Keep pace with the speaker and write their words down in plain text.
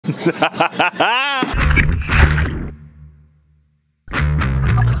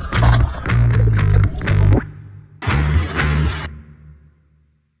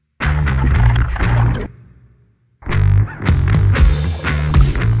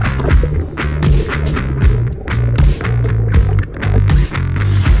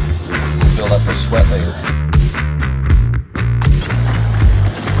Build up a sweat layer.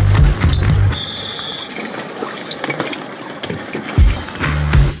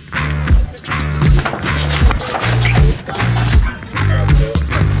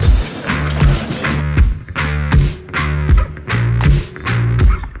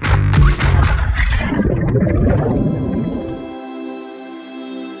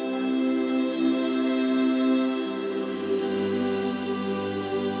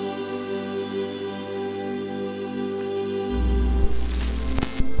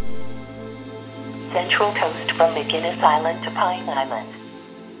 Central coast from McGinnis Island to Pine Island.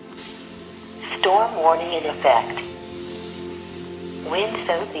 Storm warning in effect. Wind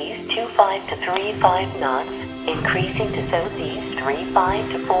southeast 25 to 35 knots, increasing to southeast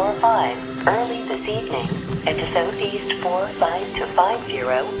 35 to 45 early this evening, and to southeast 45 to 50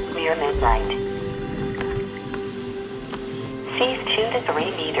 near midnight. Seas 2 to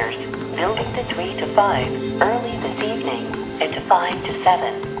 3 meters, building to 3 to 5 early this evening, and to 5 to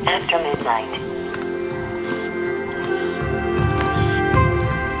 7 after midnight.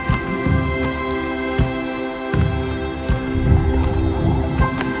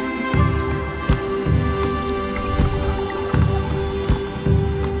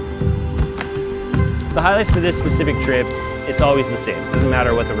 The highlights for this specific trip, it's always the same. It doesn't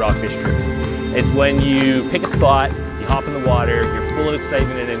matter what the rockfish trip is. It's when you pick a spot, you hop in the water, you're full of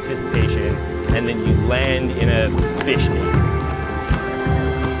excitement and anticipation, and then you land in a fish need.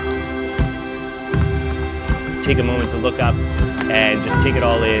 Take a moment to look up and just take it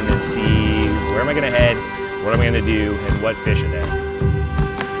all in and see where am I gonna head, what am I gonna do, and what fish are there.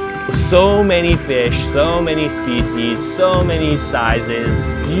 So many fish, so many species, so many sizes,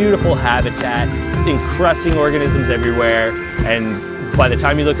 beautiful habitat, encrusting organisms everywhere, and by the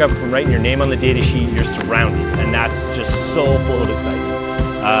time you look up from writing your name on the data sheet, you're surrounded, and that's just so full of excitement.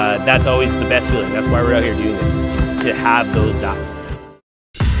 That's always the best feeling. That's why we're out here doing this, is to have those dives.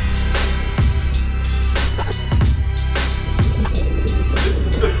 This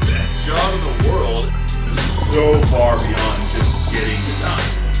is the best job in the world, so far beyond just getting it done.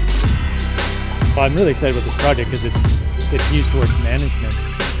 Well, I'm really excited about this project because it's used towards management.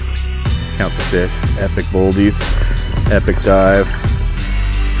 Counts of fish, epic boldies, epic dive,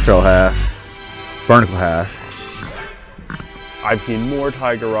 shell hash, barnacle hash. I've seen more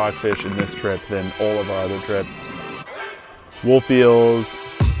tiger rockfish in this trip than all of our other trips. Wolf eels.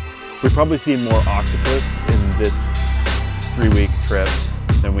 We've probably seen more octopus in this 3-week trip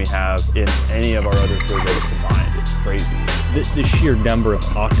than we have in any of our other surveys combined. It's crazy. The sheer number of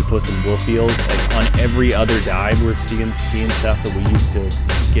octopus and wolf eels, like on every other dive, we're seeing stuff that we used to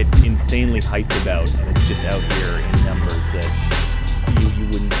get insanely hyped about, and it's just out here in numbers that you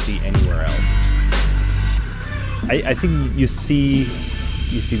wouldn't see anywhere else. I think you see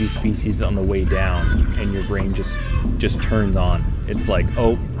these species on the way down, and your brain just turns on. It's like,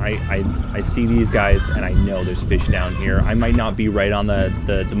 oh, I see these guys, and I know there's fish down here. I might not be right on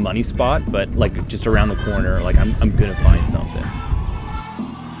the money spot, but like just around the corner, like I'm gonna find something.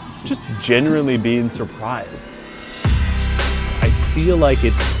 Just genuinely being surprised. I feel like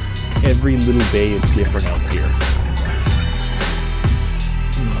every little bay is different out here.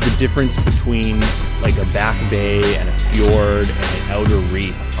 The difference between like a back bay and a fjord and an outer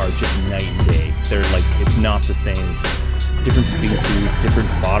reef are just night and day. They're like, it's not the same. Different species, different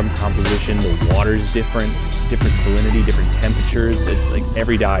bottom composition, the water's different salinity, different temperatures. It's like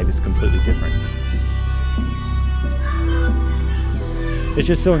every dive is completely different. It's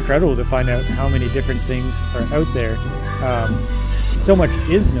just so incredible to find out how many different things are out there. So much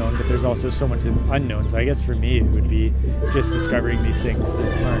is known, but there's also so much that's unknown. So I guess for me, it would be just discovering these things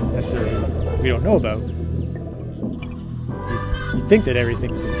that aren't necessarily, we don't know about. You'd think that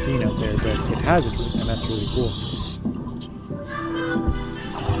everything's been seen out there, but it hasn't, and that's really cool.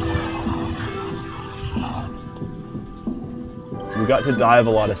 We got to dive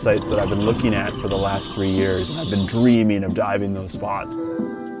a lot of sites that I've been looking at for the last 3 years, and I've been dreaming of diving those spots.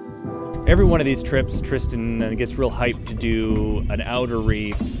 Every one of these trips, Tristan gets real hyped to do an outer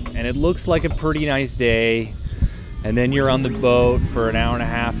reef, and it looks like a pretty nice day, and then you're on the boat for an hour and a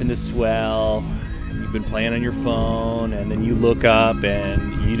half in the swell, and you've been playing on your phone, and then you look up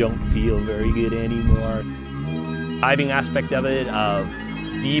and you don't feel very good anymore. Diving aspect of it, of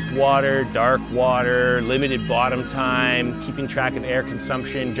deep water, dark water, limited bottom time, keeping track of air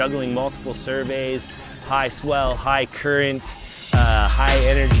consumption, juggling multiple surveys, high swell, high current, high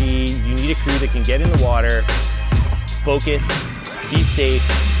energy. You need a crew that can get in the water, focus, be safe,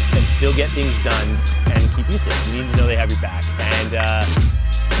 and still get things done and keep you safe. You need to know they have your back. And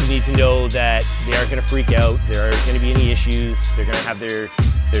you need to know that they aren't gonna freak out, there aren't gonna be any issues, they're gonna have their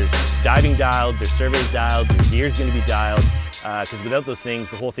diving dialed, their surveys dialed, their gear's gonna be dialed, because without those things,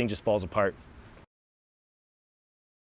 the whole thing just falls apart.